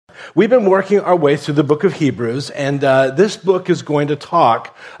We've been working our way through the book of Hebrews, and this book is going to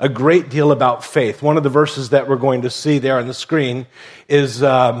talk a great deal about faith. One of the verses that we're going to see there on the screen is,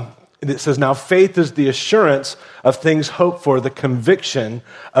 it says, "Now faith is the assurance of things hoped for, the conviction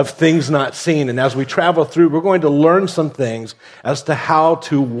of things not seen." And as we travel through, we're going to learn some things as to how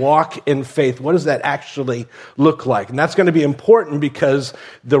to walk in faith. What does that actually look like? And that's going to be important because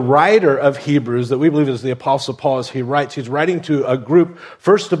the writer of Hebrews, that we believe is the Apostle Paul, as he writes, he's writing to a group.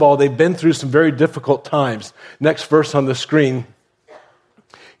 First of all, they've been through some very difficult times. Next verse on the screen.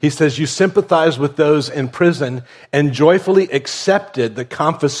 He says, "You sympathize with those in prison and joyfully accepted the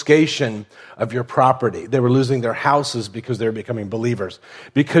confiscation of your property." They were losing their houses because they were becoming believers.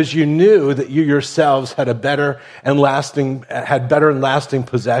 "Because you knew that you yourselves had better and lasting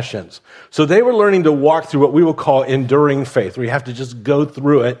possessions." So they were learning to walk through what we will call enduring faith, where you have to just go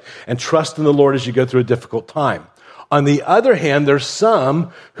through it and trust in the Lord as you go through a difficult time. On the other hand, there's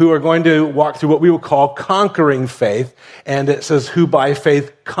some who are going to walk through what we will call conquering faith. And it says, "Who by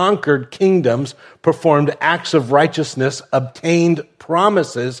faith conquered kingdoms, performed acts of righteousness, obtained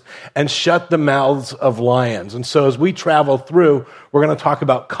promises, and shut the mouths of lions." And so as we travel through, we're going to talk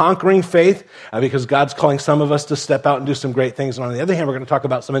about conquering faith because God's calling some of us to step out and do some great things. And on the other hand, we're going to talk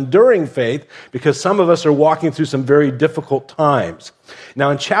about some enduring faith because some of us are walking through some very difficult times.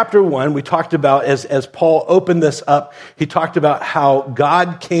 Now, in chapter 1, we talked about, as Paul opened this up, he talked about how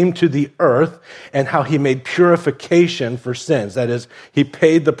God came to the earth and how he made purification for sins. That is, he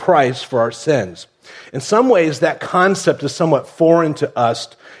paid the price for our sins. In some ways, that concept is somewhat foreign to us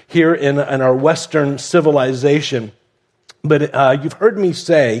here in our Western civilization. But you've heard me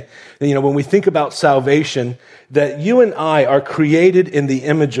say, when we think about salvation, that you and I are created in the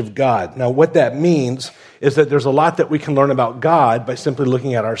image of God. Now, what that means is that there's a lot that we can learn about God by simply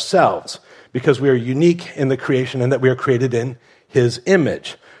looking at ourselves, because we are unique in the creation and that we are created in his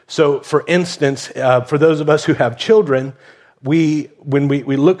image. So, for instance, for those of us who have children, when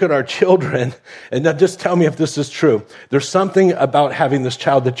we look at our children, and now just tell me if this is true, there's something about having this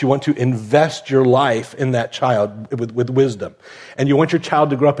child that you want to invest your life in that child with wisdom. And you want your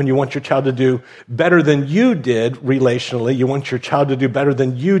child to grow up and you want your child to do better than you did relationally. You want your child to do better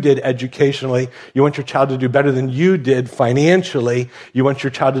than you did educationally. You want your child to do better than you did financially. You want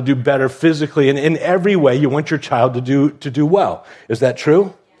your child to do better physically. And in every way, you want your child to do well. Is that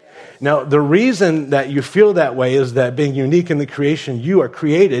true? Now, the reason that you feel that way is that being unique in the creation, you are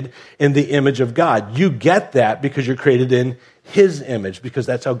created in the image of God. You get that because you're created in his image, because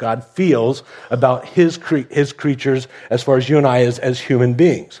that's how God feels about his creatures as far as you and I as human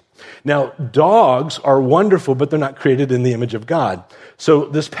beings. Now, dogs are wonderful, but they're not created in the image of God. So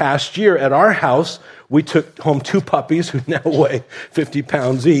this past year at our house, we took home 2 puppies who now weigh 50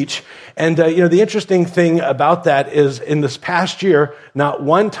 pounds each. And, the interesting thing about that is in this past year, not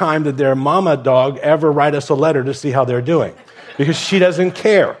one time did their mama dog ever write us a letter to see how they're doing, because she doesn't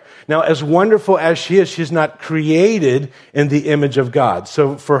care. Now, as wonderful as she is, she's not created in the image of God.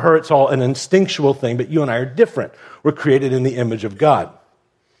 So for her, it's all an instinctual thing, but you and I are different. We're created in the image of God.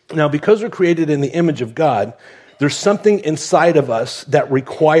 Now, because we're created in the image of God, there's something inside of us that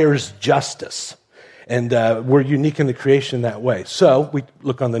requires justice. And we're unique in the creation that way. So we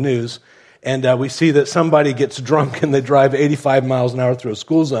look on the news, and we see that somebody gets drunk and they drive 85 miles an hour through a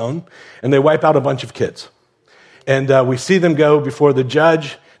school zone, and they wipe out a bunch of kids. And we see them go before the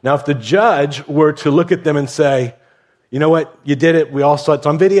judge. Now, if the judge were to look at them and say, "You know what? You did it. We all saw it. It's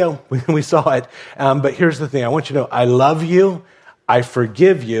on video. We saw it. But here's the thing. I want you to know, I love you. I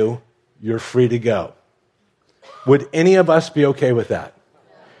forgive you. You're free to go." Would any of us be okay with that?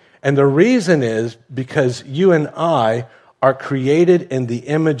 And the reason is because you and I are created in the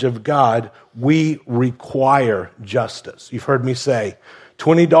image of God. We require justice. You've heard me say,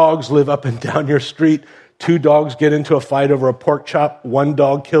 20 dogs live up and down your street. 2 dogs get into a fight over a pork chop. 1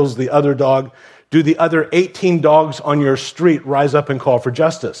 dog kills the other dog. Do the other 18 dogs on your street rise up and call for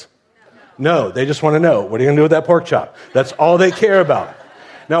justice? No, they just want to know, what are you going to do with that pork chop? That's all they care about.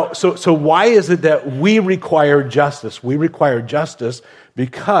 Now, so why is it that we require justice? We require justice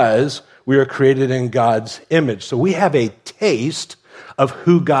because we are created in God's image. So we have a taste of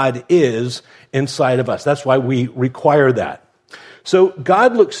who God is inside of us. That's why we require that. So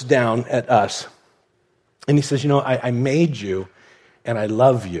God looks down at us and he says, I made you and I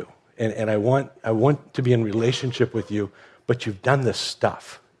love you and I want to be in relationship with you, but you've done this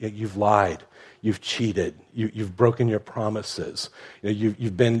stuff. You've lied. You've cheated. You've broken your promises.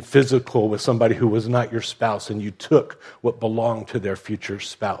 You've been physical with somebody who was not your spouse, and you took what belonged to their future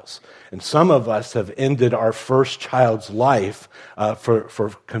spouse. And some of us have ended our first child's life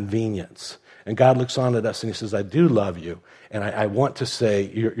for convenience. And God looks on at us and he says, I do love you. And I want to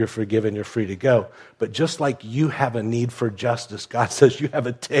say you're forgiven, you're free to go. But just like you have a need for justice, God says you have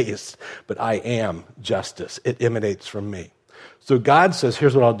a taste, but I am justice. It emanates from me. So God says,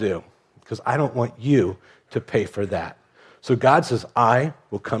 here's what I'll do, because I don't want you to pay for that. So God says, I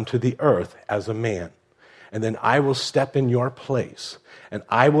will come to the earth as a man, and then I will step in your place, and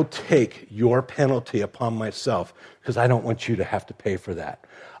I will take your penalty upon myself, because I don't want you to have to pay for that.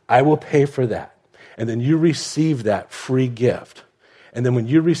 I will pay for that. And then you receive that free gift. And then when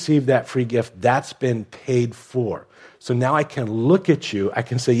you receive that free gift, that's been paid for. So now I can look at you, I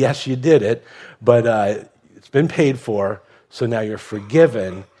can say, yes, you did it, but it's been paid for, so now you're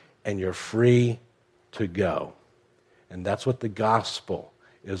forgiven, and you're free to go. And that's what the gospel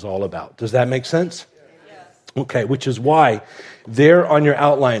is all about. Does that make sense? Yes. Okay, which is why there on your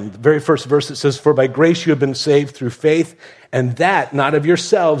outline, the very first verse, it says, for by grace you have been saved through faith, and that not of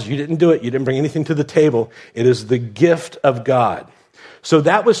yourselves. You didn't do it. You didn't bring anything to the table. It is the gift of God. So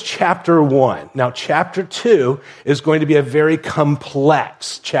that was chapter 1. Now, chapter 2 is going to be a very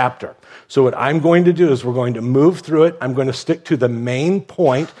complex chapter. So what I'm going to do is we're going to move through it. I'm going to stick to the main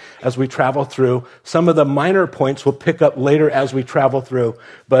point as we travel through. Some of the minor points we'll pick up later as we travel through.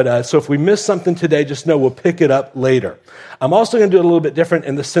 But so if we miss something today, just know we'll pick it up later. I'm also going to do it a little bit different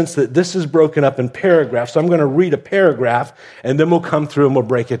in the sense that this is broken up in paragraphs. So I'm going to read a paragraph, and then we'll come through and we'll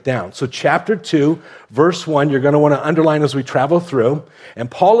break it down. So chapter 2, verse 1, you're going to want to underline as we travel through.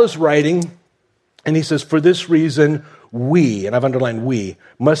 And Paul is writing, and he says, for this reason, we, and I've underlined we,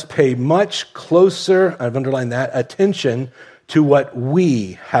 must pay much closer, I've underlined that, attention to what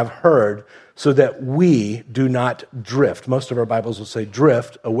we have heard so that we do not drift. Most of our Bibles will say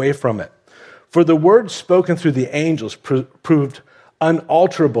drift away from it. For the word spoken through the angels proved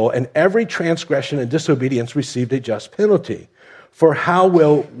unalterable, and every transgression and disobedience received a just penalty. For how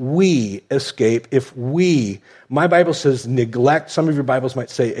will we escape if we, my Bible says neglect, some of your Bibles might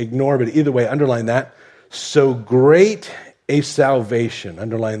say ignore, but either way, underline that, so great a salvation,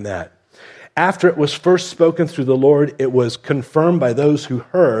 underline that. After it was first spoken through the Lord, it was confirmed by those who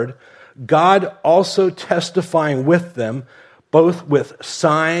heard, God also testifying with them, both with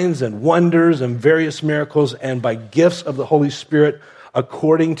signs and wonders and various miracles and by gifts of the Holy Spirit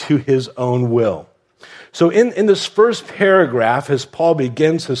according to his own will. So in this first paragraph, as Paul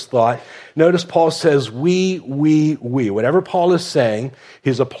begins his thought, notice Paul says, we. Whatever Paul is saying,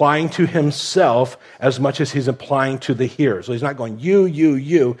 he's applying to himself as much as he's applying to the hearers. So he's not going,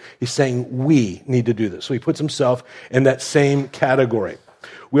 you. He's saying, we need to do this. So he puts himself in that same category.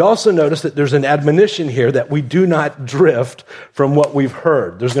 We also notice that there's an admonition here that we do not drift from what we've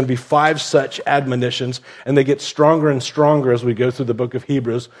heard. There's going to be 5 such admonitions, and they get stronger and stronger as we go through the book of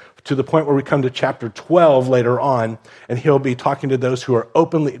Hebrews to the point where we come to chapter 12 later on, and he'll be talking to those who are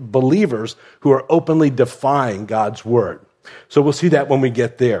openly believers, who are openly defying God's word. So we'll see that when we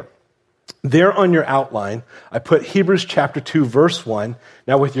get there. There on your outline, I put Hebrews chapter 2, verse 1.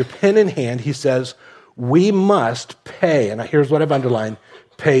 Now with your pen in hand, he says, we must pay, and here's what I've underlined,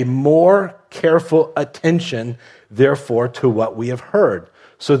 pay more careful attention, therefore, to what we have heard,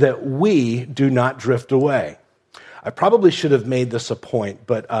 so that we do not drift away. I probably should have made this a point,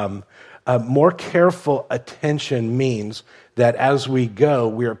 but more careful attention means that as we go,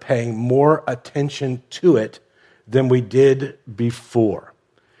 we are paying more attention to it than we did before.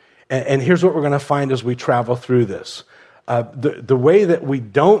 And here's what we're going to find as we travel through this. The way that we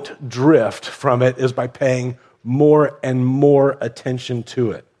don't drift from it is by paying more and more attention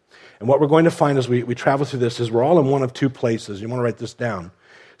to it. And what we're going to find as we travel through this is we're all in one of 2 places. You want to write this down.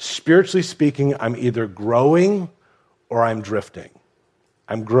 Spiritually speaking, I'm either growing or I'm drifting.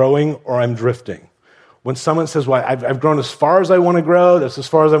 I'm growing or I'm drifting. When someone says, well, I've grown as far as I want to grow, that's as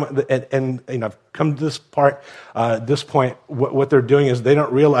far as I want, and you know, I've come to this point, what they're doing is they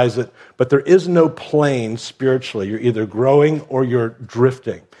don't realize it, but there is no plane spiritually. You're either growing or you're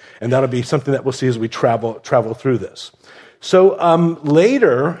drifting. And that'll be something that we'll see as we travel through this. So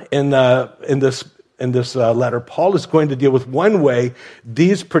later in this letter, Paul is going to deal with one way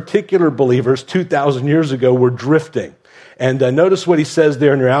these particular believers 2,000 years ago were drifting. And notice what he says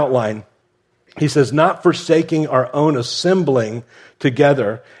there in your outline. He says, not forsaking our own assembling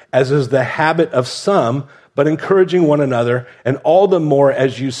together, as is the habit of some, but encouraging one another, and all the more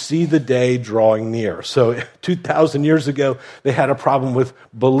as you see the day drawing near. So 2,000 years ago, they had a problem with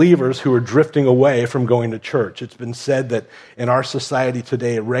believers who were drifting away from going to church. It's been said that in our society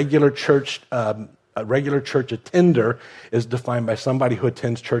today, a regular church attender is defined by somebody who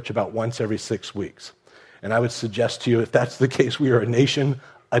attends church about once every 6 weeks. And I would suggest to you, if that's the case, we are a nation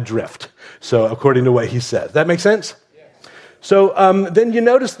adrift. So according to what he says. That make sense? So then you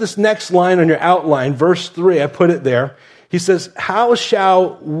notice this next line on your outline, verse 3, I put it there. He says, how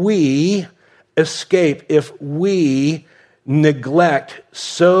shall we escape if we neglect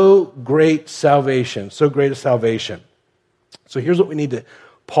so great salvation, so great a salvation? So here's what we need to,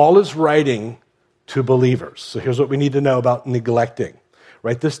 Paul is writing to believers. So here's what we need to know about neglecting.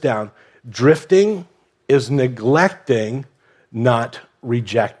 Write this down. Drifting is neglecting, not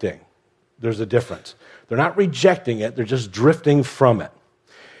rejecting. There's a difference. They're not rejecting it, they're just drifting from it.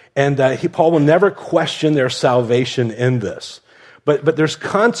 And Paul will never question their salvation in this. But there's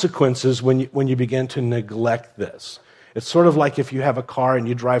consequences when you begin to neglect this. It's sort of like if you have a car and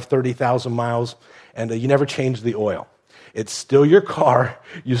you drive 30,000 miles and you never change the oil. It's still your car,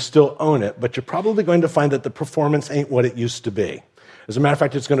 you still own it, but you're probably going to find that the performance ain't what it used to be. As a matter of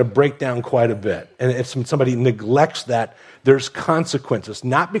fact, it's going to break down quite a bit. And if somebody neglects that, there's consequences.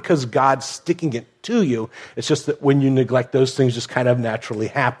 Not because God's sticking it to you, it's just that when you neglect, those things just kind of naturally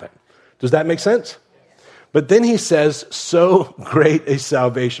happen. Does that make sense? But then he says, so great a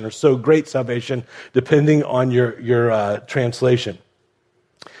salvation, or so great salvation, depending on your translation.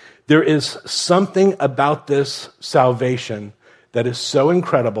 There is something about this salvation that is so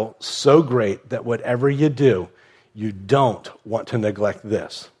incredible, so great, that whatever you do, you don't want to neglect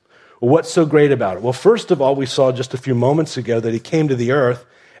this. Well, what's so great about it? Well, first of all, we saw just a few moments ago that he came to the earth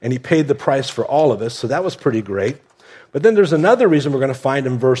and he paid the price for all of us, so that was pretty great. But then there's another reason we're going to find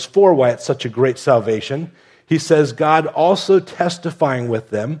in verse 4 why it's such a great salvation. He says, God also testifying with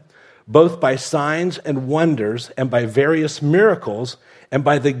them, both by signs and wonders and by various miracles and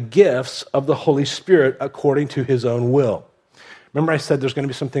by the gifts of the Holy Spirit according to his own will. Remember I said there's going to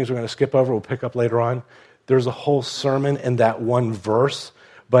be some things we're going to skip over, we'll pick up later on? There's a whole sermon in that one verse,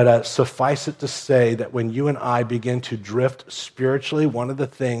 but suffice it to say that when you and I begin to drift spiritually, one of the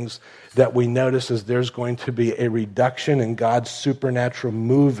things that we notice is there's going to be a reduction in God's supernatural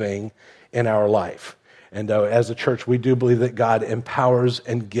moving in our life. And as a church, we do believe that God empowers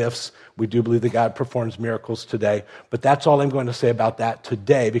and gifts. We do believe that God performs miracles today. But that's all I'm going to say about that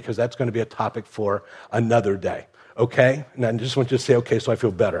today, because that's going to be a topic for another day. Okay? And I just want you to say, okay, so I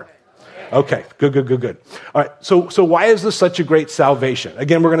feel better. Okay, good. All right, so why is this such a great salvation?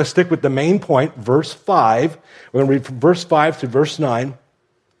 Again, we're going to stick with the main point, verse 5. We're going to read from verse 5 to verse 9.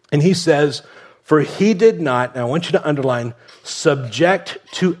 And he says, for he did not, now I want you to underline, subject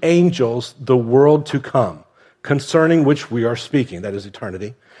to angels the world to come, concerning which we are speaking, that is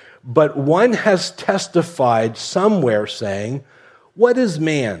eternity. But one has testified somewhere saying, what is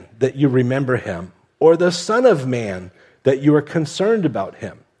man that you remember him, or the son of man that you are concerned about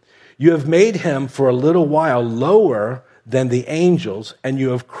him? You have made him for a little while lower than the angels, and you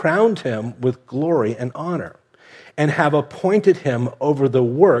have crowned him with glory and honor, and have appointed him over the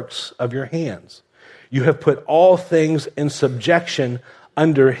works of your hands. You have put all things in subjection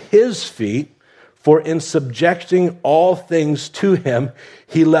under his feet, for in subjecting all things to him,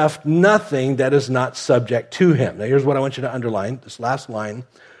 he left nothing that is not subject to him. Now here's what I want you to underline, this last line.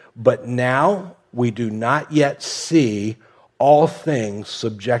 But now we do not yet see all things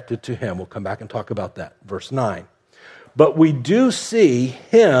subjected to him. We'll come back and talk about that. Verse 9. But we do see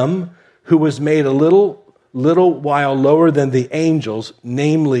him who was made a little while lower than the angels,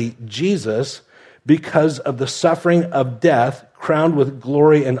 namely Jesus, because of the suffering of death, crowned with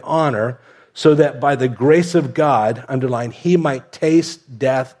glory and honor, so that by the grace of God, underline, he might taste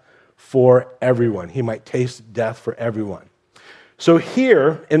death for everyone. He might taste death for everyone. So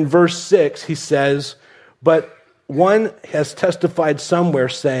here in verse 6, he says, but one has testified somewhere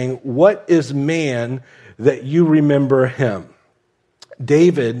saying, what is man that you remember him?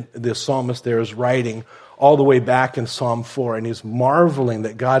 David, the psalmist there, is writing all the way back in Psalm 4, and he's marveling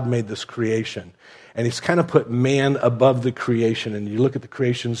that God made this creation. And he's kind of put man above the creation. And you look at the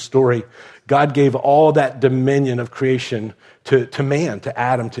creation story, God gave all that dominion of creation to man, to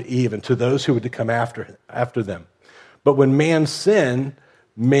Adam, to Eve, and to those who would come after them. But when man sinned,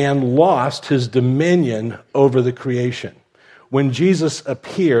 man lost his dominion over the creation. When Jesus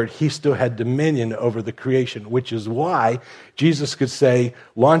appeared, he still had dominion over the creation, which is why Jesus could say,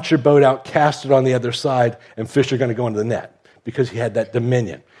 launch your boat out, cast it on the other side, and fish are going to go into the net, because he had that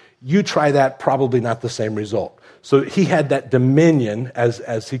dominion. You try that, probably not the same result. So he had that dominion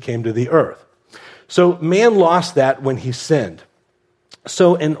as he came to the earth. So man lost that when he sinned.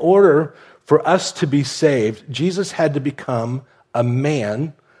 So in order for us to be saved, Jesus had to become a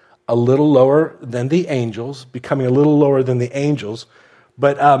man, a little lower than the angels, becoming a little lower than the angels,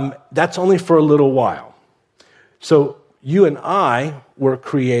 but that's only for a little while. So you and I were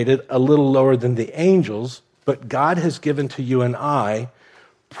created a little lower than the angels, but God has given to you and I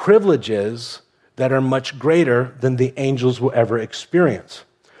privileges that are much greater than the angels will ever experience.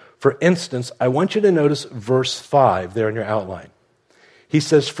 For instance, I want you to notice verse 5 there in your outline. He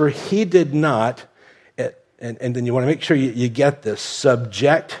says, for he did not, and then you want to make sure you get this,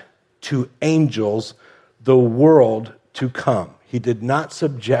 subject to angels the world to come. He did not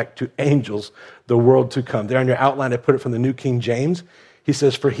subject to angels the world to come. There in your outline, I put it from the New King James. He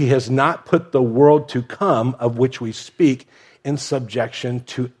says, for he has not put the world to come of which we speak in subjection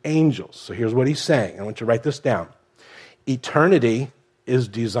to angels. So here's what he's saying. I want you to write this down. Eternity is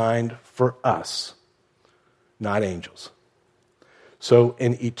designed for us, not angels. So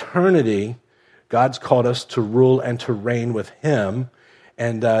in eternity, God's called us to rule and to reign with him,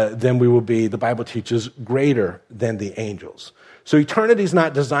 and then we will be, the Bible teaches, greater than the angels. So eternity is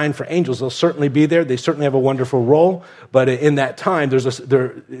not designed for angels. They'll certainly be there. They certainly have a wonderful role, but in that time,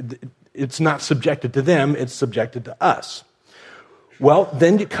 it's not subjected to them. It's subjected to us. Well,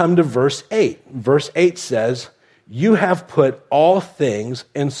 then you come to verse 8. Verse 8 says, you have put all things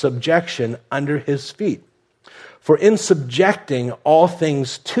in subjection under his feet. For in subjecting all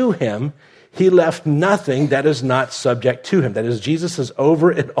things to him, he left nothing that is not subject to him. That is, Jesus is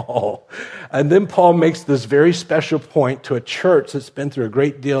over it all. And then Paul makes this very special point to a church that's been through a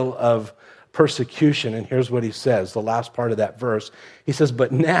great deal of persecution. And here's what he says, the last part of that verse. He says,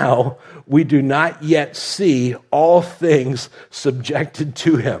 but now we do not yet see all things subjected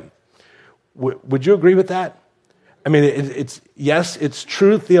to him. Would you agree with that? I mean, it's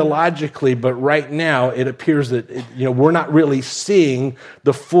true theologically, but right now it appears that we're not really seeing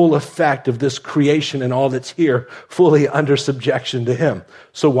the full effect of this creation and all that's here fully under subjection to him.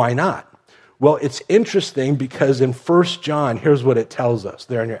 So why not? Well, it's interesting because in 1 John, here's what it tells us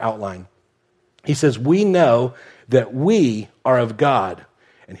there in your outline. He says, we know that we are of God.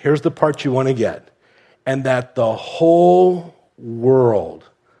 And here's the part you want to get. And that the whole world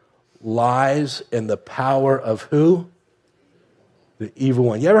lies in the power of who? The evil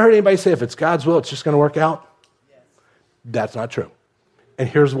one. You ever heard anybody say if it's God's will, it's just going to work out? Yes. That's not true. And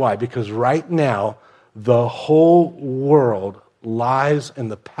here's why. Because right now, the whole world lies in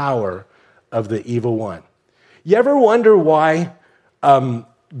the power of the evil one. You ever wonder why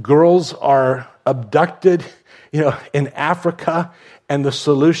girls are abducted, in Africa, and the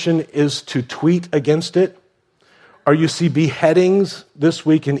solution is to tweet against it? Or you see beheadings this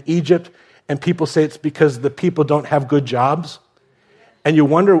week in Egypt, and people say it's because the people don't have good jobs. And you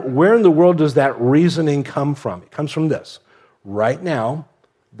wonder, where in the world does that reasoning come from? It comes from this. Right now,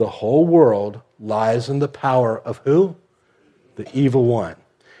 the whole world lies in the power of who? The evil one.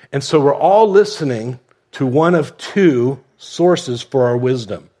 And so we're all listening to one of two sources for our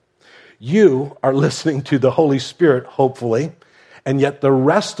wisdom. You are listening to the Holy Spirit, hopefully, and yet the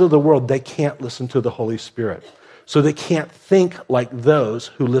rest of the world, they can't listen to the Holy Spirit. So they can't think like those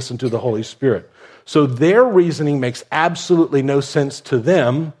who listen to the Holy Spirit. So their reasoning makes absolutely no sense to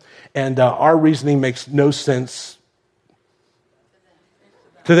them, and our reasoning makes no sense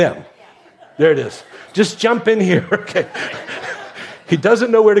to them. There it is. Just jump in here, okay? He doesn't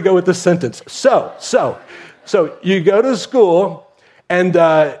know where to go with this sentence. So you go to school, and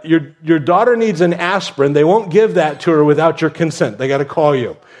your daughter needs an aspirin. They won't give that to her without your consent. They got to call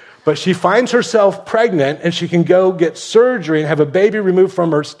you. But she finds herself pregnant, and she can go get surgery and have a baby removed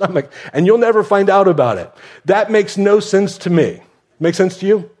from her stomach, and you'll never find out about it. That makes no sense to me. Make sense to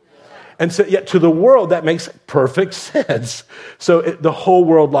you? And so, yet to the world, that makes perfect sense. So the whole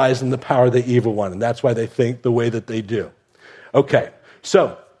world lies in the power of the evil one, and that's why they think the way that they do. Okay,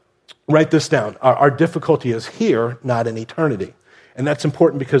 so write this down. Our difficulty is here, not in eternity. And that's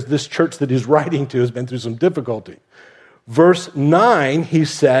important because this church that he's writing to has been through some difficulty. Verse 9, he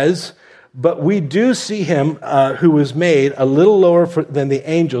says, but we do see him who was made a little lower than the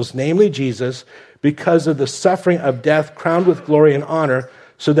angels, namely Jesus, because of the suffering of death, crowned with glory and honor,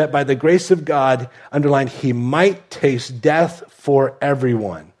 so that by the grace of God, underlined, he might taste death for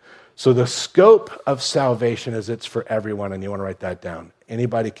everyone. So the scope of salvation is it's for everyone, and you want to write that down.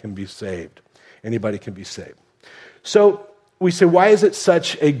 Anybody can be saved. Anybody can be saved. So we say, why is it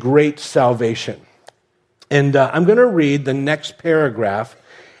such a great salvation? And I'm going to read the next paragraph.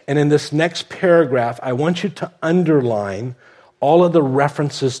 And in this next paragraph, I want you to underline all of the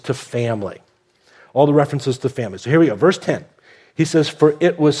references to family. All the references to family. So here we go. Verse 10. He says, for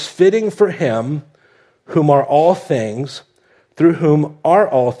it was fitting for him whom are all things, through whom are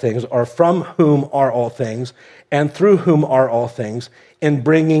all things, or from whom are all things, and through whom are all things, in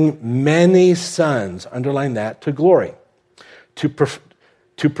bringing many sons, underline that, to glory, to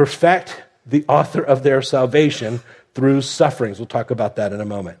perfect the author of their salvation through sufferings. We'll talk about that in a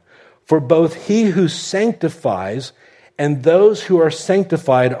moment. For both he who sanctifies and those who are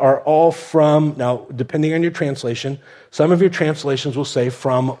sanctified are all from, now, depending on your translation, some of your translations will say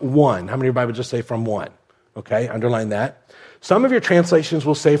from one. How many of your Bibles just say from one? Okay, underline that. Some of your translations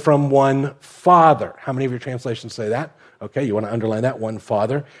will say from one Father. How many of your translations say that? Okay, you want to underline that, one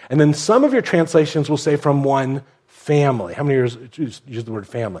Father. And then some of your translations will say from one family. How many of yours use the word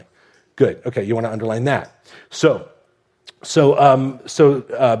family? Good. Okay, you want to underline that. So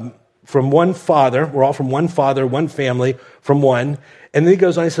from one Father, we're all from one Father, one family, from one. And then he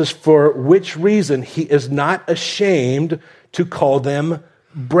goes on, he says, for which reason he is not ashamed to call them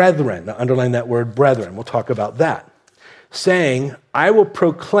brethren. Now, underline that word brethren. We'll talk about that. Saying, I will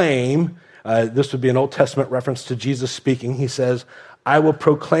proclaim, this would be an Old Testament reference to Jesus speaking. He says, I will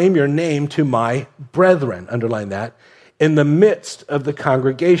proclaim your name to my brethren. Underline that. In the midst of the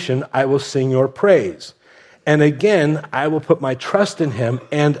congregation, I will sing your praise. And again, I will put my trust in him.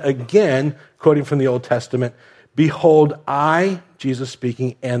 And again, quoting from the Old Testament, behold, I, Jesus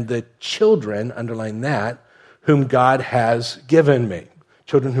speaking, and the children, underline that, whom God has given me.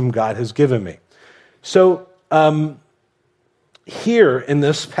 Children whom God has given me. So here in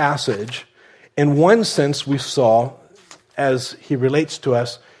this passage, in one sense, we saw, as he relates to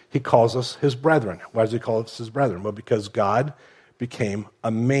us, he calls us his brethren. Why does he call us his brethren? Well, because God became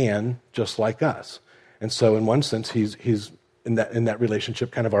a man just like us. And so in one sense, he's in that relationship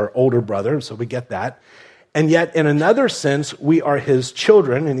kind of our older brother, so we get that. And yet in another sense, we are his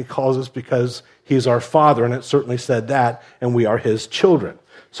children, and he calls us because he's our father, and it certainly said that, and we are his children.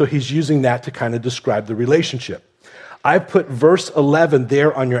 So he's using that to kind of describe the relationship. I put verse 11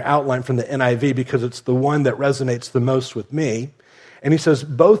 there on your outline from the NIV because it's the one that resonates the most with me. And he says,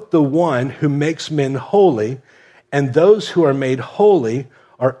 both the one who makes men holy and those who are made holy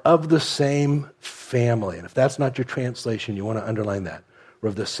are of the same family. And if that's not your translation, you want to underline that. We're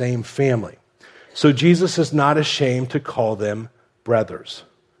of the same family. So Jesus is not ashamed to call them brothers.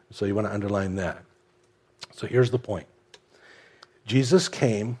 So you want to underline that. So here's the point. Jesus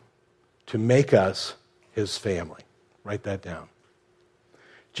came to make us his family. Write that down.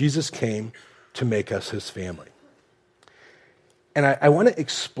 Jesus came to make us his family. And I want to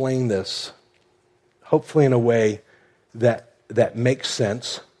explain this, hopefully in a way that makes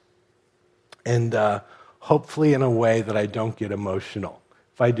sense, and hopefully in a way that I don't get emotional.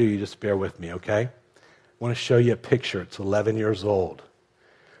 If I do, you just bear with me, okay? I want to show you a picture. It's 11 years old.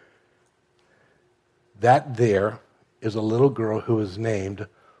 That there is a little girl who is named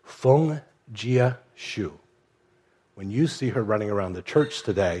Feng Jia Shu. When you see her running around the church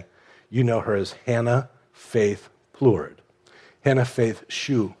today, you know her as Hannah Faith Pleward. Hannah Faith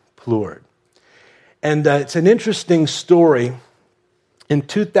Shu Pleward. And it's an interesting story. In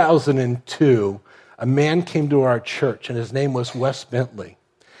 2002, a man came to our church, and his name was Wes Bentley.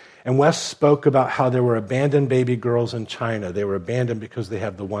 And Wes spoke about how there were abandoned baby girls in China. They were abandoned because they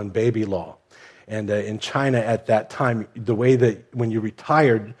have the one baby law. And in China at that time, the way that when you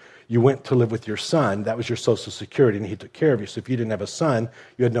retired, you went to live with your son. That was your Social Security, and he took care of you. So if you didn't have a son,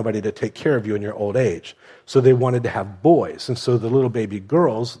 you had nobody to take care of you in your old age. So they wanted to have boys. And so the little baby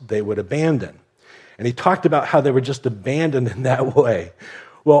girls, they would abandon. And he talked about how they were just abandoned in that way.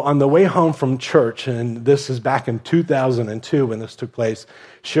 Well, on the way home from church, and this is back in 2002 when this took place,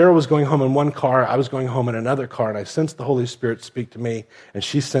 Cheryl was going home in one car, I was going home in another car, and I sensed the Holy Spirit speak to me, and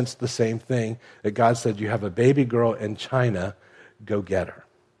she sensed the same thing, that God said, you have a baby girl in China, go get her.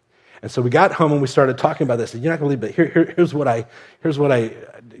 And so we got home and we started talking about this. And you're not going to believe it. Here's what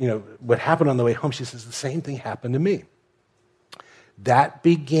happened on the way home. She says, the same thing happened to me. That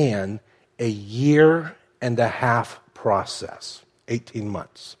began a 1.5-year process, 18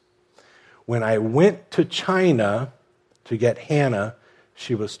 months. When I went to China to get Hannah,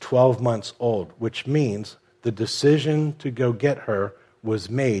 she was 12 months old, which means the decision to go get her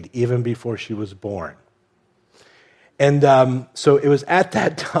was made even before she was born. And so it was at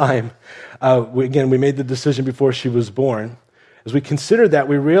that time, we made the decision before she was born. As we considered that,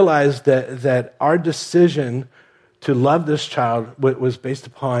 we realized that our decision to love this child was based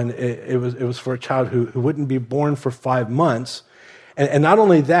upon, it was for a child who wouldn't be born for 5 months. And not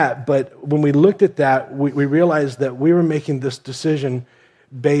only that, but when we looked at that, we realized that we were making this decision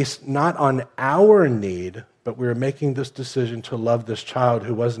based not on our need, but we were making this decision to love this child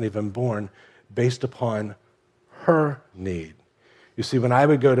who wasn't even born based upon her need. You see, when I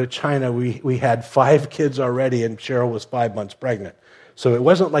would go to China, we had 5 kids already, and Cheryl was 5 months pregnant. So it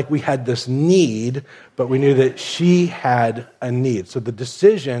wasn't like we had this need, but we knew that she had a need. So the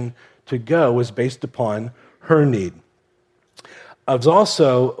decision to go was based upon her need.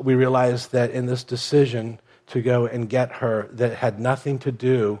 We realized that in this decision to go and get her, that had nothing to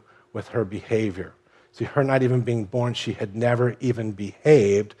do with her behavior. See, her not even being born, she had never even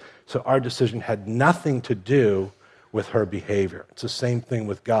behaved. So our decision had nothing to do with her behavior. It's the same thing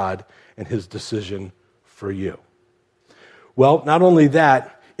with God and his decision for you. Well, not only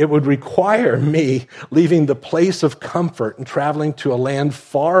that, it would require me leaving the place of comfort and traveling to a land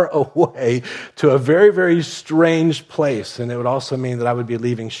far away to a very, very strange place. And it would also mean that I would be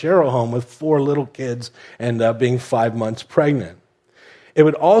leaving Cheryl home with 4 little kids and being 5 months pregnant. It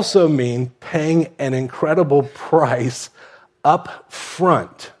would also mean paying an incredible price up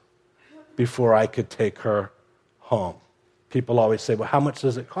front before I could take her home. People always say, well, how much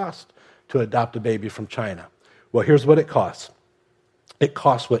does it cost to adopt a baby from China? Well, here's what it costs. It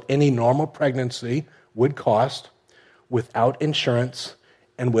costs what any normal pregnancy would cost without insurance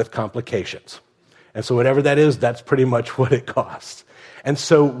and with complications. And so whatever that is, that's pretty much what it costs. And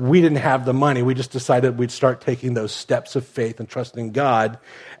so we didn't have the money. We just decided we'd start taking those steps of faith and trusting God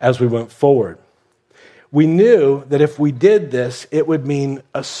as we went forward. We knew that if we did this, it would mean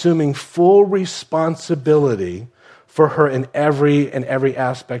assuming full responsibility for her in every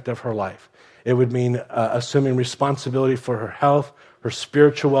aspect of her life. It would mean assuming responsibility for her health, her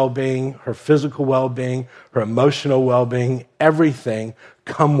spiritual well-being, her physical well-being, her emotional well-being, everything,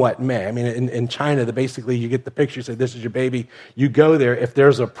 come what may. I mean, in China, basically you get the picture, you say, this is your baby. You go there. If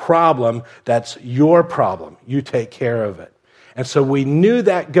there's a problem, that's your problem. You take care of it. And so we knew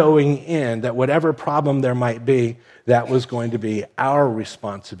that going in, that whatever problem there might be, that was going to be our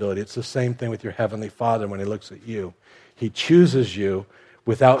responsibility. It's the same thing with your Heavenly Father when he looks at you. He chooses you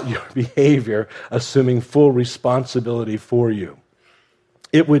without your behavior, assuming full responsibility for you.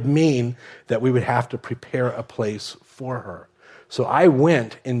 It would mean that we would have to prepare a place for her. So I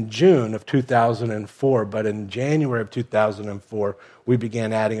went in June of 2004, but in January of 2004, we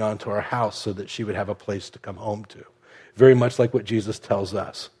began adding on to our house so that she would have a place to come home to. Very much like what Jesus tells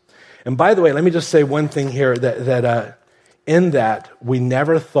us. And by the way, let me just say one thing here, that in that, we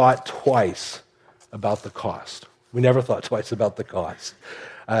never thought twice about the cost. We never thought twice about the cost.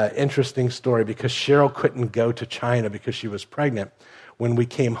 Interesting story, because Cheryl couldn't go to China because she was pregnant. When we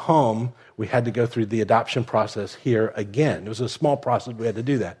came home, we had to go through the adoption process here again. It was a small process, we had to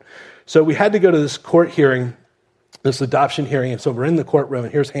do that. So we had to go to this court hearing, this adoption hearing, and so we're in the courtroom,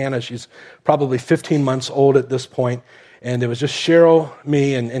 and here's Hannah. She's probably 15 months old at this point, and it was just Cheryl,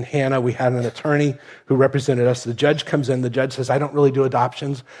 me, and Hannah. We had an attorney who represented us. The judge comes in. The judge says, I don't really do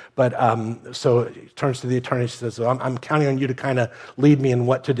adoptions, but so he turns to the attorney. She says, well, I'm counting on you to kind of lead me in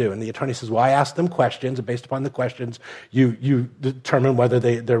what to do. And the attorney says, well, I asked them questions, and based upon the questions, you determine whether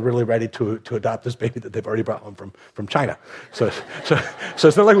they're really ready to adopt this baby that they've already brought home from China. So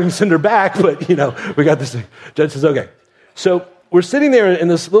it's not like we can send her back, but, we got this thing. Judge says, okay. So we're sitting there in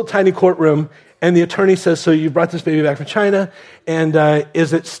this little tiny courtroom, and the attorney says, so you brought this baby back from China, and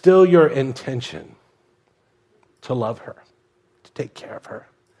is it still your intention to love her, to take care of her,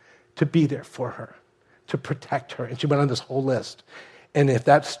 to be there for her, to protect her? And she went on this whole list. And if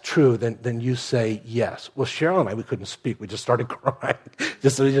that's true, then you say yes. Well, Cheryl and I, we couldn't speak. We just started crying.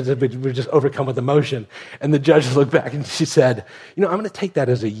 We were just overcome with emotion. And the judge looked back and she said, I'm going to take that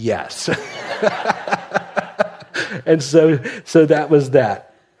as a yes. And so that was that.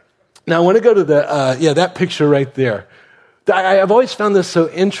 Now, I want to go to that picture right there. I've always found this so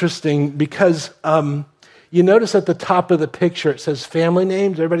interesting because you notice at the top of the picture, it says family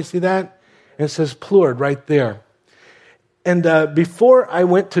names. Everybody see that? And it says Plourde right there. And before I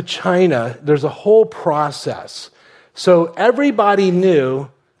went to China, there's a whole process. So everybody knew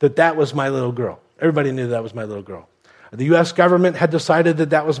that was my little girl. Everybody knew that was my little girl. The U.S. government had decided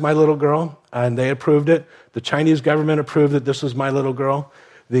that was my little girl, and they approved it. The Chinese government approved that this was my little girl.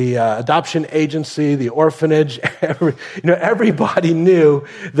 The adoption agency, the orphanage, everybody knew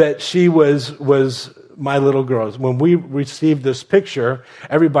that she was my little girl. When we received this picture,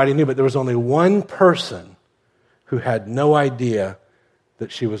 everybody knew, but there was only one person who had no idea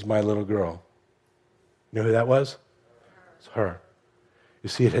that she was my little girl. You know who that was? It's her. You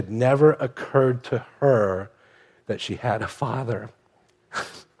see, it had never occurred to her that she had a father.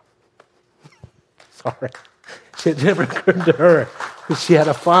 Sorry. It had never occurred to her that she had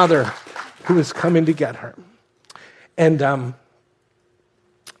a father who was coming to get her. And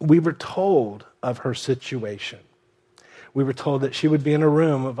we were told of her situation. We were told that she would be in a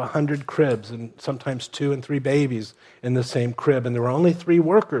room of 100 cribs and sometimes 2 and 3 babies in the same crib. And there were only 3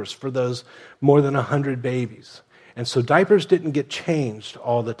 workers for those more than 100 babies. And so diapers didn't get changed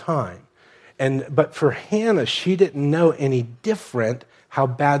all the time. But for Hannah, she didn't know any different how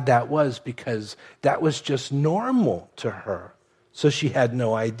bad that was because that was just normal to her. So she had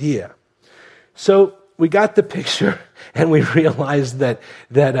no idea. So we got the picture, and we realized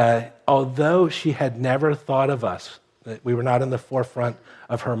that although she had never thought of us, that we were not in the forefront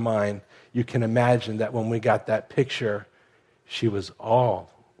of her mind, you can imagine that when we got that picture, she was all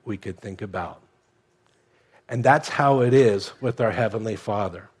we could think about. And that's how it is with our Heavenly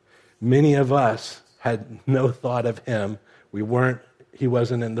Father. Many of us had no thought of him. He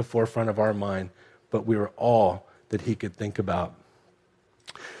wasn't in the forefront of our mind, but we were all that he could think about.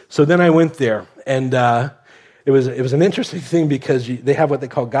 So then I went there, and it was an interesting thing because they have what they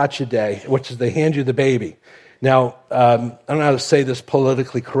call Gotcha Day, which is they hand you the baby. Now, I don't know how to say this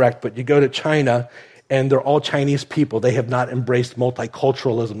politically correct, but you go to China, and they're all Chinese people. They have not embraced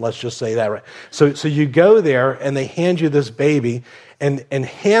multiculturalism, let's just say that, right? So you go there, and they hand you this baby, and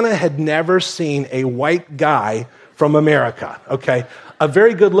Hannah had never seen a white guy from America, okay? A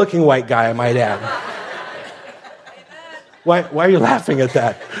very good-looking white guy, I might add. Why are you laughing at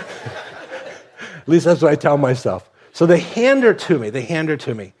that? At least that's what I tell myself. So they hand her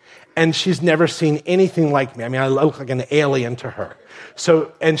to me. And she's never seen anything like me. I mean, I look like an alien to her.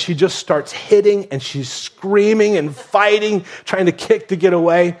 And she just starts hitting, and she's screaming and fighting, trying to kick to get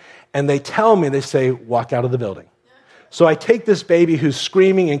away. And they say, walk out of the building. So I take this baby who's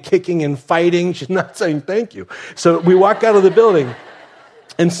screaming and kicking and fighting. She's not saying thank you. So we walk out of the building.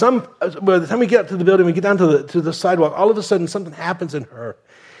 And by the time we get up to the building, we get down to the sidewalk, all of a sudden something happens in her.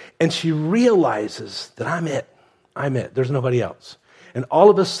 And she realizes that I'm it. There's nobody else. And all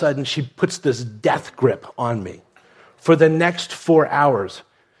of a sudden, she puts this death grip on me for the next 4 hours.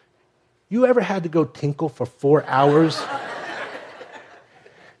 You ever had to go tinkle for 4 hours?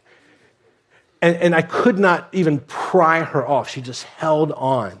 And I could not even pry her off. She just held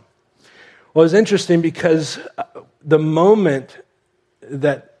on. Well, it was interesting because the moment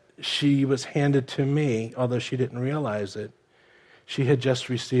that she was handed to me, although she didn't realize it, she had just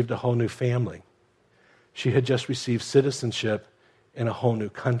received a whole new family. She had just received citizenship in a whole new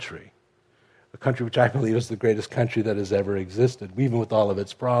country, a country which I believe is the greatest country that has ever existed, even with all of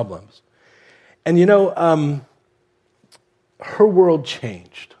its problems. And her world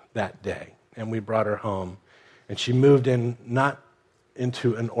changed that day, and we brought her home, and she moved in, not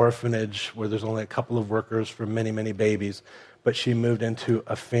into an orphanage where there's only a couple of workers for many, many babies, but she moved into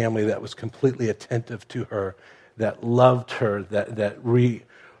a family that was completely attentive to her, that loved her, that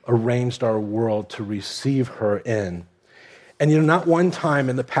rearranged our world to receive her in. And not one time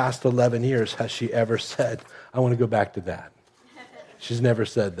in the past 11 years has she ever said, I want to go back to that. She's never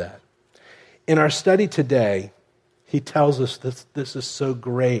said that. In our study today, he tells us this is so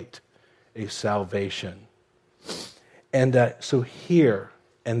great a salvation. And so here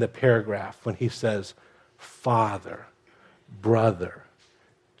in the paragraph, when he says, Father, brother,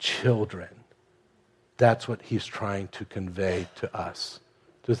 children, that's what he's trying to convey to us.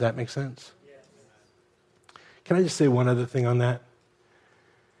 Does that make sense? Can I just say one other thing on that?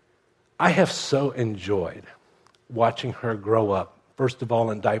 I have so enjoyed watching her grow up. First of all,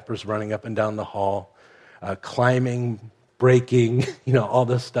 in diapers, running up and down the hall, climbing, breaking, all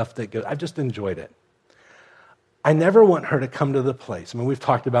this stuff that goes. I've just enjoyed it. I never want her to come to the place. I mean, we've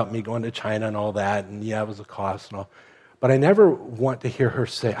talked about me going to China and all that, and it was a cost and all. But I never want to hear her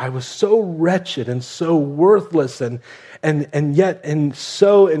say, I was so wretched and so worthless and yet, and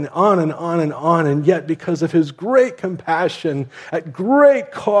so, and on and on and on, and yet because of his great compassion, at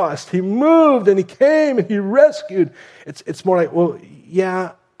great cost, he moved and he came and he rescued. It's more like, well,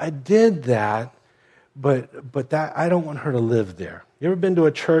 yeah, I did that, but that I don't want her to live there. You ever been to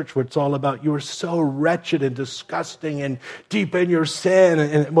a church where it's all about you were so wretched and disgusting and deep in your sin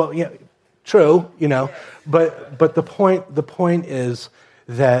and well, yeah. True, but the point is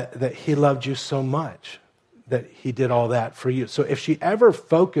that he loved you so much that he did all that for you. So if she ever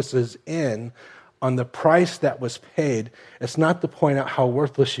focuses in on the price that was paid, it's not to point out how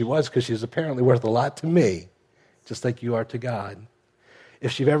worthless she was, because she's apparently worth a lot to me, just like you are to God.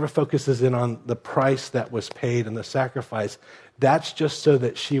 If she ever focuses in on the price that was paid and the sacrifice, that's just so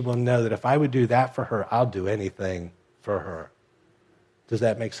that she will know that if I would do that for her, I'll do anything for her. Does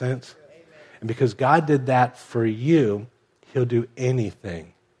that make sense? And because God did that for you, he'll do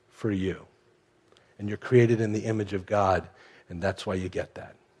anything for you. And you're created in the image of God, and that's why you get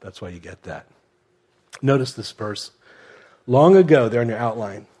that. That's why you get that. Notice this verse. Long ago, there in your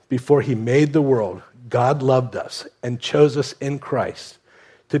outline, before he made the world, God loved us and chose us in Christ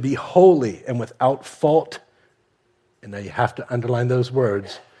to be holy and without fault. And now you have to underline those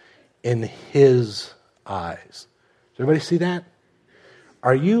words, in his eyes. Does everybody see that?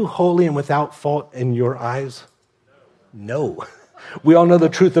 Are you holy and without fault in your eyes? No. We all know the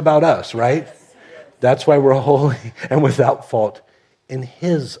truth about us, right? That's why we're holy and without fault in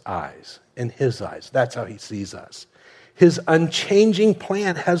his eyes. In his eyes. That's how he sees us. His unchanging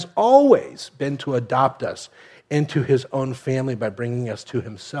plan has always been to adopt us into his own family by bringing us to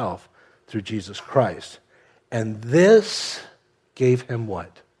himself through Jesus Christ. And this gave him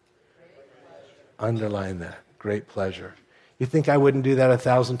what? Underline that. Great pleasure. You think I wouldn't do that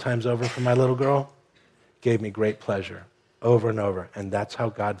 1,000 times over for my little girl? Gave me great pleasure over and over. And that's how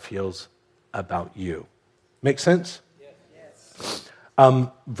God feels about you. Make sense? Yes.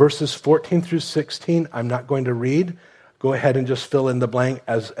 Verses 14 through 16, I'm not going to read. Go ahead and just fill in the blank.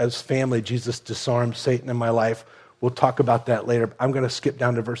 As family, Jesus disarmed Satan in my life. We'll talk about that later. I'm going to skip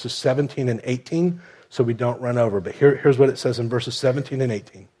down to verses 17 and 18 so we don't run over. But here's what it says in verses 17 and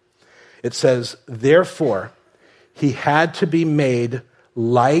 18. It says, therefore, he had to be made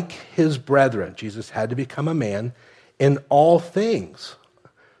like his brethren. Jesus had to become a man in all things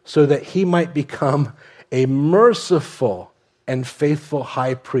so that he might become a merciful and faithful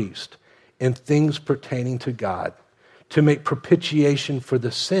high priest in things pertaining to God, to make propitiation for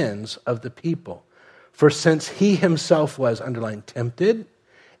the sins of the people. For since he himself was, underline, tempted,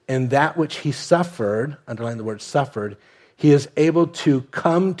 in that which he suffered, underline the word suffered, he is able to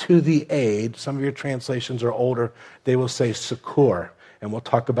come to the aid. Some of your translations are older. They will say succor, and we'll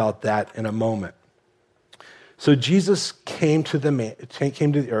talk about that in a moment. So Jesus came to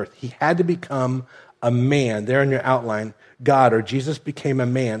the earth. He had to become a man. There in your outline, God or Jesus became a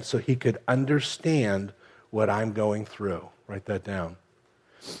man so he could understand what I'm going through. Write that down.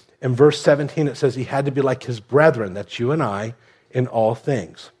 In verse 17, it says he had to be like his brethren, that's you and I, in all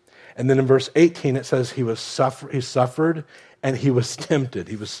things. And then in verse 18, it says he suffered and he was tempted.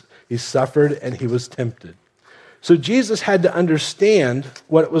 He suffered and he was tempted. So Jesus had to understand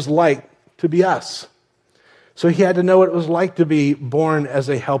what it was like to be us. So he had to know what it was like to be born as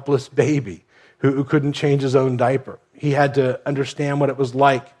a helpless baby who couldn't change his own diaper. He had to understand what it was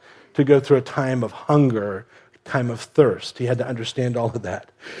like to go through a time of hunger, time of thirst. He had to understand all of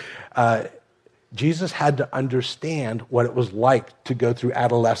that. Jesus had to understand what it was like to go through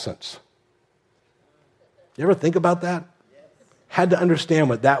adolescence. You ever think about that? Had to understand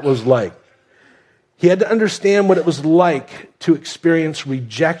what that was like. He had to understand what it was like to experience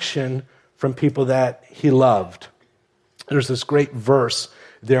rejection from people that he loved. There's this great verse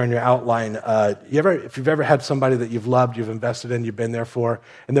there in your outline. If you've ever had somebody that you've loved, you've invested in, you've been there for,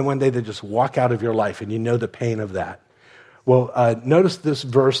 and then one day they just walk out of your life and you know the pain of that. Well, notice this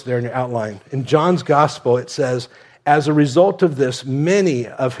verse there in your outline. In John's gospel, it says, as a result of this, many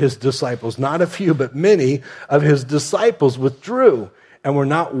of his disciples, not a few, but many of his disciples withdrew and were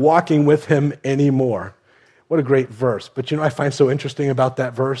not walking with him anymore. What a great verse. But you know what I find so interesting about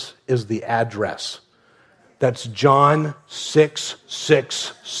that verse is the address. That's John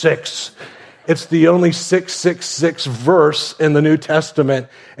 6:6:6. It's the only 666 verse in the New Testament,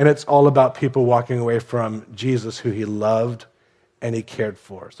 and it's all about people walking away from Jesus who he loved and he cared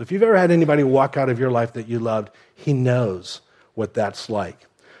for. So if you've ever had anybody walk out of your life that you loved, he knows what that's like.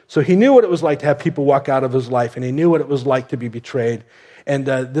 So he knew what it was like to have people walk out of his life, and he knew what it was like to be betrayed. And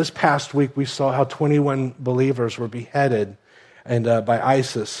this past week, we saw how 21 believers were beheaded by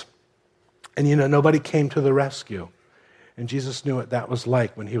ISIS. And, you know, nobody came to the rescue. And Jesus knew what that was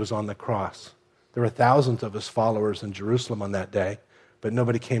like when he was on the cross. There were thousands of his followers in Jerusalem on that day, but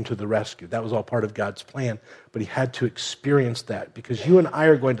nobody came to the rescue. That was all part of God's plan. But he had to experience that because you and I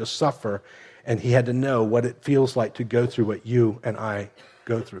are going to suffer, and he had to know what it feels like to go through what you and I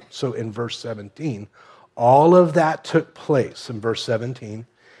go through. So in verse 17, all of that took place in verse 17.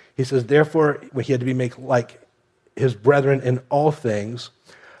 He says, therefore, he had to be made like his brethren in all things,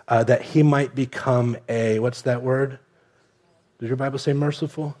 that he might become a, what's that word? Does your Bible say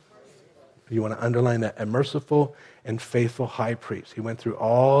merciful? You want to underline that, a merciful and faithful high priest. He went through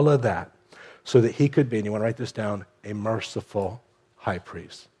all of that so that he could be, and you want to write this down, a merciful high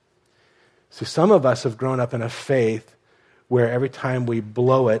priest. See, some of us have grown up in a faith where every time we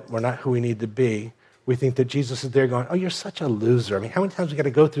blow it, we're not who we need to be. We think that Jesus is there going, oh, you're such a loser. I mean, how many times we got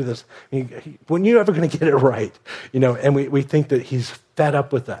to go through this? I mean, when are you ever going to get it right? You know, and we think that he's fed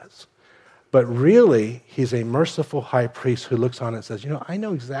up with us. But really, he's a merciful high priest who looks on and says, you know, I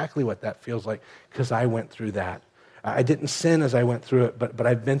know exactly what that feels like because I went through that. I didn't sin as I went through it, but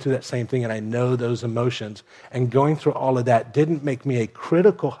I've been through that same thing, and I know those emotions. And going through all of that didn't make me a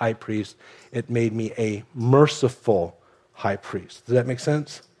critical high priest. It made me a merciful high priest. Does that make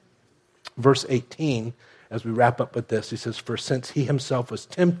sense? Verse 18, as we wrap up with this, he says, for since he himself was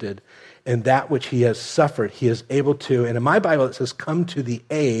tempted in that which he has suffered, he is able to, and in my Bible it says, come to the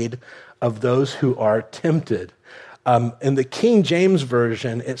aid of those who are tempted. In the King James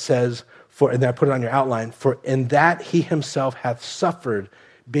Version, it says, and I put it on your outline, for in that he himself hath suffered,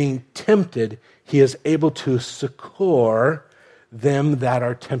 being tempted, he is able to succor them that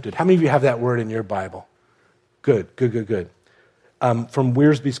are tempted. How many of you have that word in your Bible? Good. From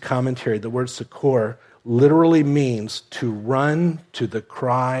Wiersbe's commentary, the word succor literally means to run to the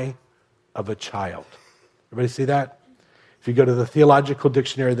cry of a child. Everybody see that? If you go to the Theological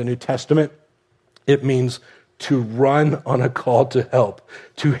Dictionary of the New Testament, it means to run on a call to help,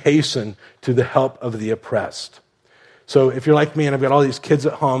 to hasten to the help of the oppressed. So if you're like me and I've got all these kids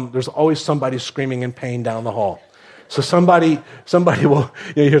at home, there's always somebody screaming in pain down the hall. So somebody will,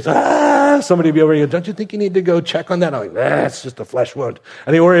 you hear, somebody will be over here, don't you think you need to go check on that? I'm like, it's just a flesh wound.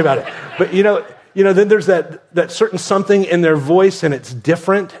 I didn't worry about it. But then there's that certain something in their voice and it's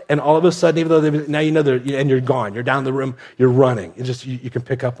different. And all of a sudden, even though now and you're gone, you're down the room, you're running. You can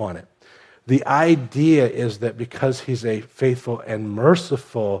pick up on it. The idea is that because he's a faithful and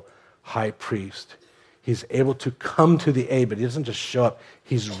merciful high priest, he's able to come to the aid, but he doesn't just show up.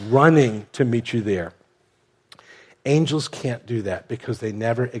 He's running to meet you there. Angels can't do that because they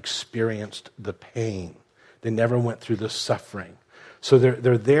never experienced the pain. They never went through the suffering. So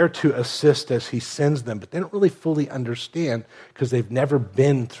they're there to assist as he sends them, but they don't really fully understand because they've never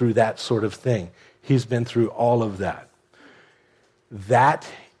been through that sort of thing. He's been through all of that. That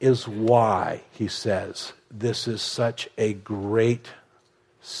is why, he says, this is such a great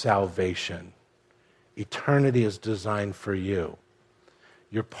salvation. Eternity is designed for you.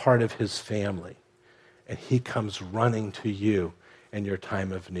 You're part of his family. And he comes running to you in your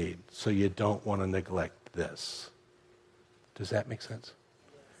time of need. So you don't want to neglect this. Does that make sense?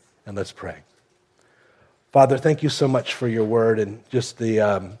 And let's pray. Father, thank you so much for your word and just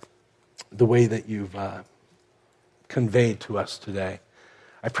the way that you've conveyed to us today.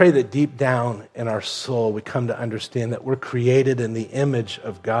 I pray that deep down in our soul we come to understand that we're created in the image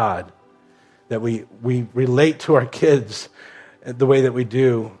of God, that we relate to our kids the way that we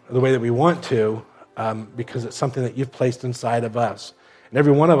do, the way that we want to, because it's something that you've placed inside of us. And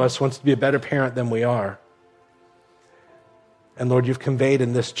every one of us wants to be a better parent than we are. And Lord, you've conveyed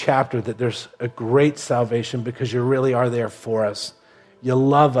in this chapter that there's a great salvation because you really are there for us. You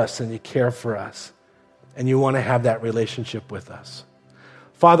love us and you care for us. And you want to have that relationship with us.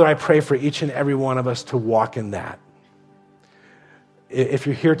 Father, I pray for each and every one of us to walk in that. If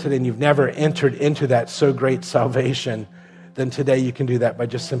you're here today and you've never entered into that so great salvation, then today you can do that by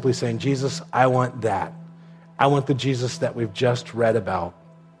just simply saying, Jesus, I want that. I want the Jesus that we've just read about.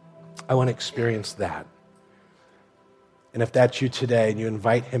 I want to experience that. And if that's you today and you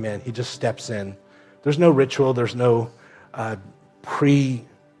invite him in, he just steps in. There's no ritual. There's no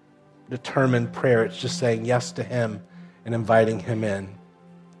predetermined prayer. It's just saying yes to him and inviting him in.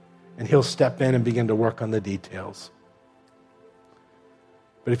 And he'll step in and begin to work on the details.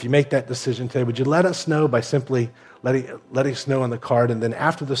 But if you make that decision today, would you let us know by simply letting us know on the card? And then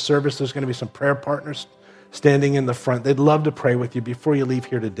after the service, there's going to be some prayer partners standing in the front. They'd love to pray with you before you leave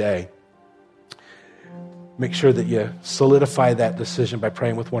here today. Make sure that you solidify that decision by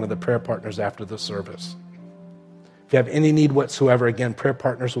praying with one of the prayer partners after the service. If you have any need whatsoever, again, prayer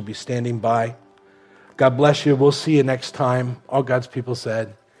partners will be standing by. God bless you. We'll see you next time. All God's people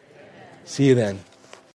said. Amen. See you then.